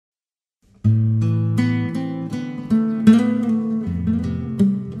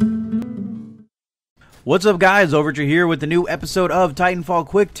What's up guys, Overture here with the new episode of Titanfall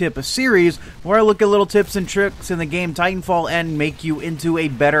Quick Tip, a series where I look at little tips and tricks in the game Titanfall and make you into a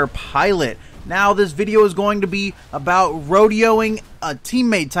better pilot. Now this video is going to be about rodeoing a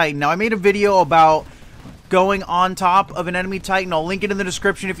teammate Titan. Now I made a video about going on top of an enemy Titan. I'll link it in the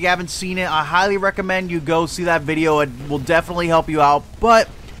description if you haven't seen it. I highly recommend you go see that video. It will definitely help you out, but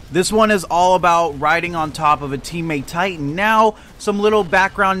this one is all about riding on top of a teammate Titan. Now, some little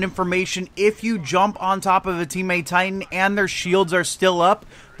background information. If you jump on top of a teammate Titan and their shields are still up,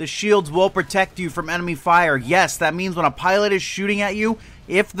 the shields will protect you from enemy fire. Yes, that means when a pilot is shooting at you,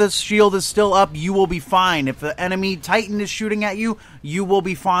 if the shield is still up, you will be fine. If the enemy Titan is shooting at you, you will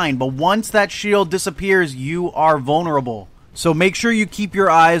be fine. But once that shield disappears, you are vulnerable. So make sure you keep your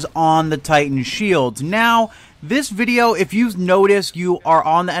eyes on the Titan shields. Now, this video, if you've noticed you are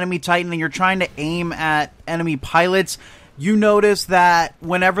on the enemy Titan and you're trying to aim at enemy pilots, you notice that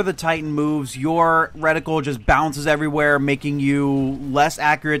whenever the Titan moves, your reticle just bounces everywhere, making you less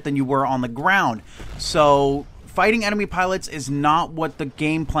accurate than you were on the ground. So fighting enemy pilots is not what the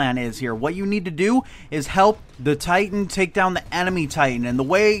game plan is here. What you need to do is help the Titan take down the enemy Titan. And the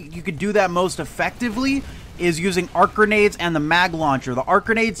way you could do that most effectively is using arc grenades and the mag launcher. The arc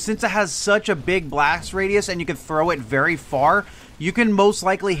grenade, since it has such a big blast radius and you can throw it very far, you can most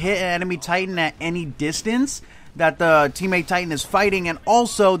likely hit an enemy Titan at any distance that the teammate Titan is fighting. And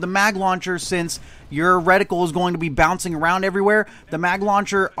also the mag launcher, since your reticle is going to be bouncing around everywhere, the mag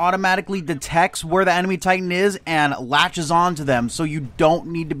launcher automatically detects where the enemy Titan is and latches onto them, so you don't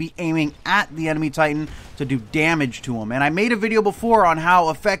need to be aiming at the enemy Titan to do damage to them. And I made a video before on how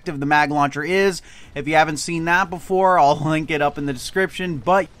effective the mag launcher is. If you haven't seen that before, I'll link it up in the description,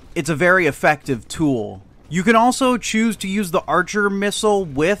 but it's a very effective tool. You can also choose to use the archer missile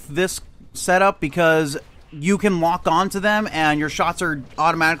with this setup because you can lock onto them and your shots are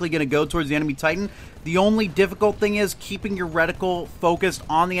automatically going to go towards the enemy Titan. The only difficult thing is keeping your reticle focused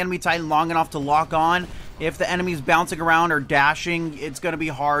on the enemy Titan long enough to lock on. If the enemy's bouncing around or dashing, it's going to be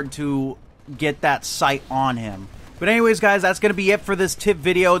hard to get that sight on him. But anyways guys, that's going to be it for this tip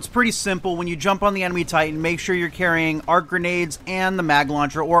video. It's pretty simple. When you jump on the enemy Titan, make sure you're carrying arc grenades and the mag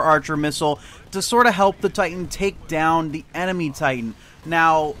launcher or archer missile to sort of help the Titan take down the enemy Titan.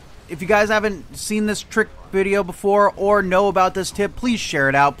 Now, if you guys haven't seen this trick video before or know about this tip, please share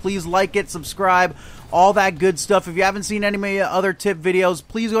it out. Please like it, subscribe, all that good stuff. If you haven't seen any of my other tip videos,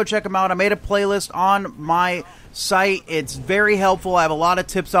 please go check them out. I made a playlist on my site. It's very helpful. I have a lot of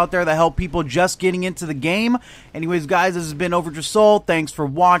tips out there that help people just getting into the game. Anyways, guys, this has been Overture. Thanks for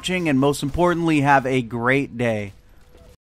watching, and most importantly, have a great day.